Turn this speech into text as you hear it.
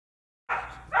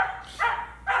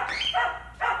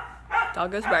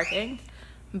dog is barking.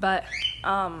 But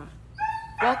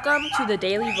welcome to the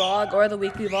daily vlog or the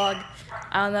weekly vlog.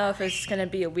 I don't know if it's gonna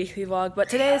be a weekly vlog, but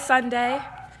today is Sunday,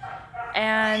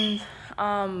 and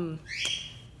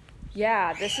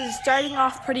yeah, this is starting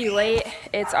off pretty late.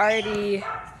 It's already,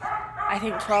 I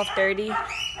think, 12:30,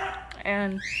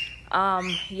 and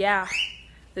yeah,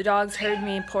 the dogs heard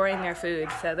me pouring their food,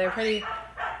 so they're pretty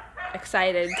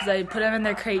excited because I put them in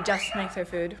their crate just to make their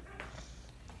food.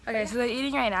 Okay, so they're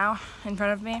eating right now in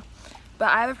front of me, but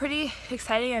I have a pretty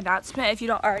exciting announcement. If you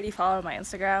don't already follow my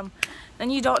Instagram,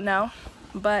 then you don't know,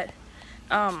 but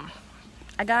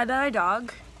I got another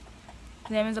dog.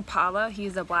 His name is Apollo.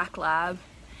 He's a black lab.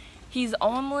 He's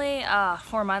only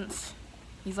 4 months.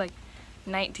 He's like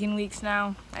 19 weeks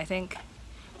now, I think.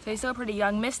 So he's still pretty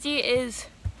young. Misty is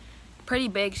pretty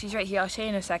big. She's right here. I'll show you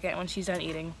in a second when she's done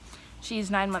eating. She's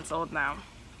 9 months old now.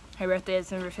 Her birthday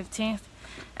is November 15th.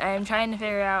 I'm trying to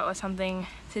figure out something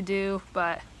to do,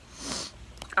 but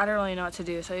I don't really know what to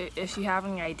do. So if you have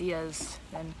any ideas,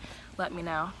 then let me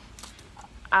know.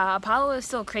 Apollo is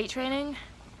still crate training,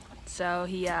 so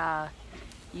he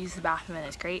used the bathroom in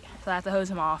his crate, so I have to hose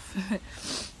him off.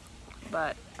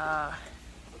 But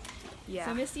yeah.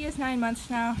 So Misty is 9 months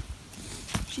now.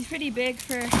 She's pretty big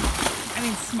for,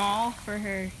 small for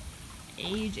her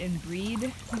age and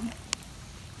breed. Come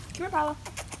here, Apollo.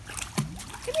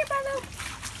 Come here, Apollo.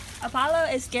 Apollo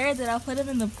is scared that I'll put him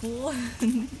in the pool.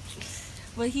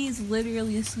 But he's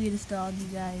literally the sweetest dog, you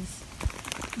guys.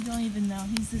 You don't even know.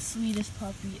 He's the sweetest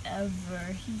puppy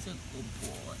ever. He's a good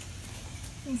boy.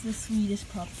 He's the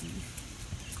sweetest puppy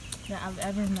that I've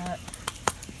ever met.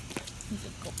 He's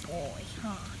a good boy,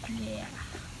 huh? Yeah.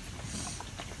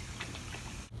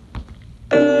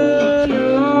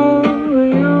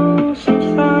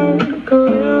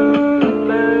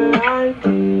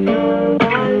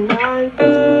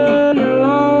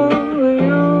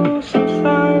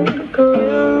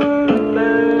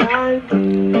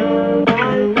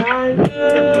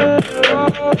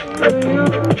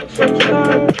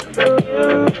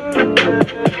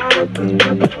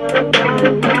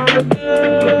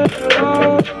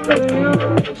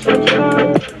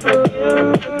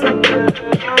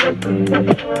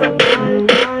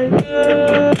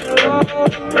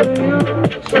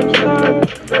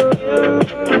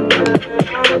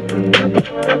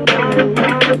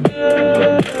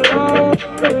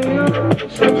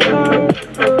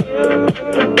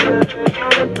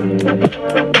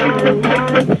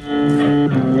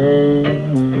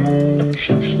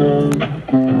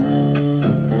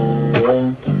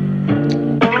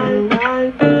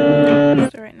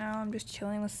 So right now I'm just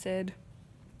chilling with Sid.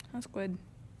 That's good.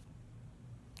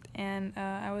 And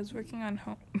I was working on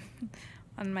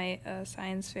on my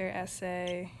science fair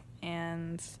essay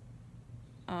and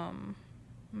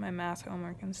my math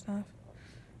homework and stuff.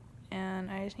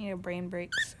 And I just need a brain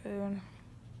break soon.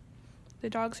 The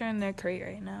dogs are in their crate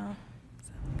right now.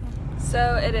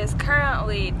 So it is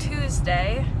currently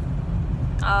Tuesday.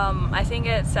 I think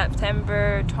it's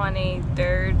September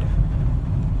 23rd,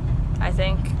 I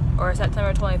think, or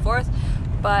September 24th,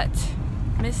 but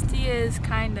Misty is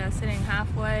kind of sitting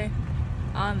halfway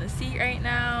on the seat right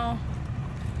now.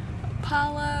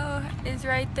 Apollo is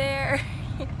right there.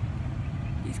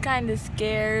 He's kind of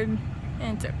scared,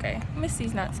 and it's okay.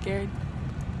 Misty's not scared.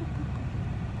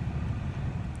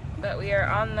 But we are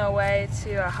on the way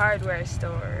to a hardware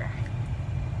store.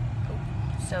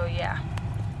 So yeah.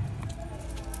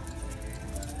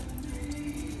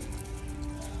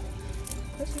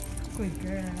 Good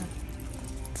girl.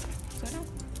 Sit down.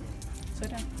 Sit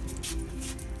down.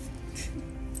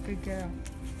 Good girl.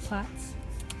 Plots.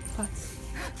 Plots.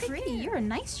 Pretty. You're a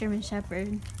nice German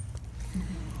Shepherd.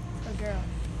 Good girl.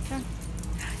 Come.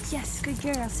 Yes, good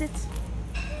girl. Sit.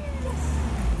 Yes.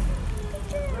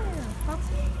 Good girl. Plots.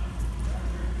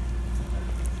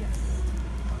 Yes.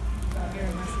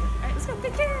 Alright, let's go.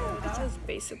 Good girl. That was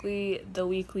basically the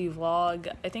weekly vlog.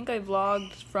 I think I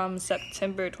vlogged from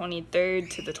September 23rd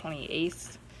to the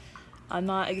 28th. I'm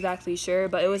not exactly sure,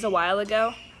 but it was a while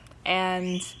ago.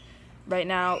 And right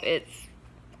now it's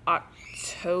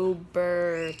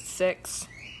October 6th.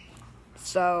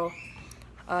 So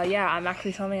yeah, I'm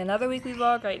actually filming another weekly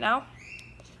vlog right now.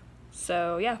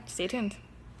 So yeah, stay tuned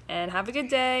and have a good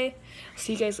day.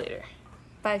 See you guys later.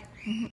 Bye.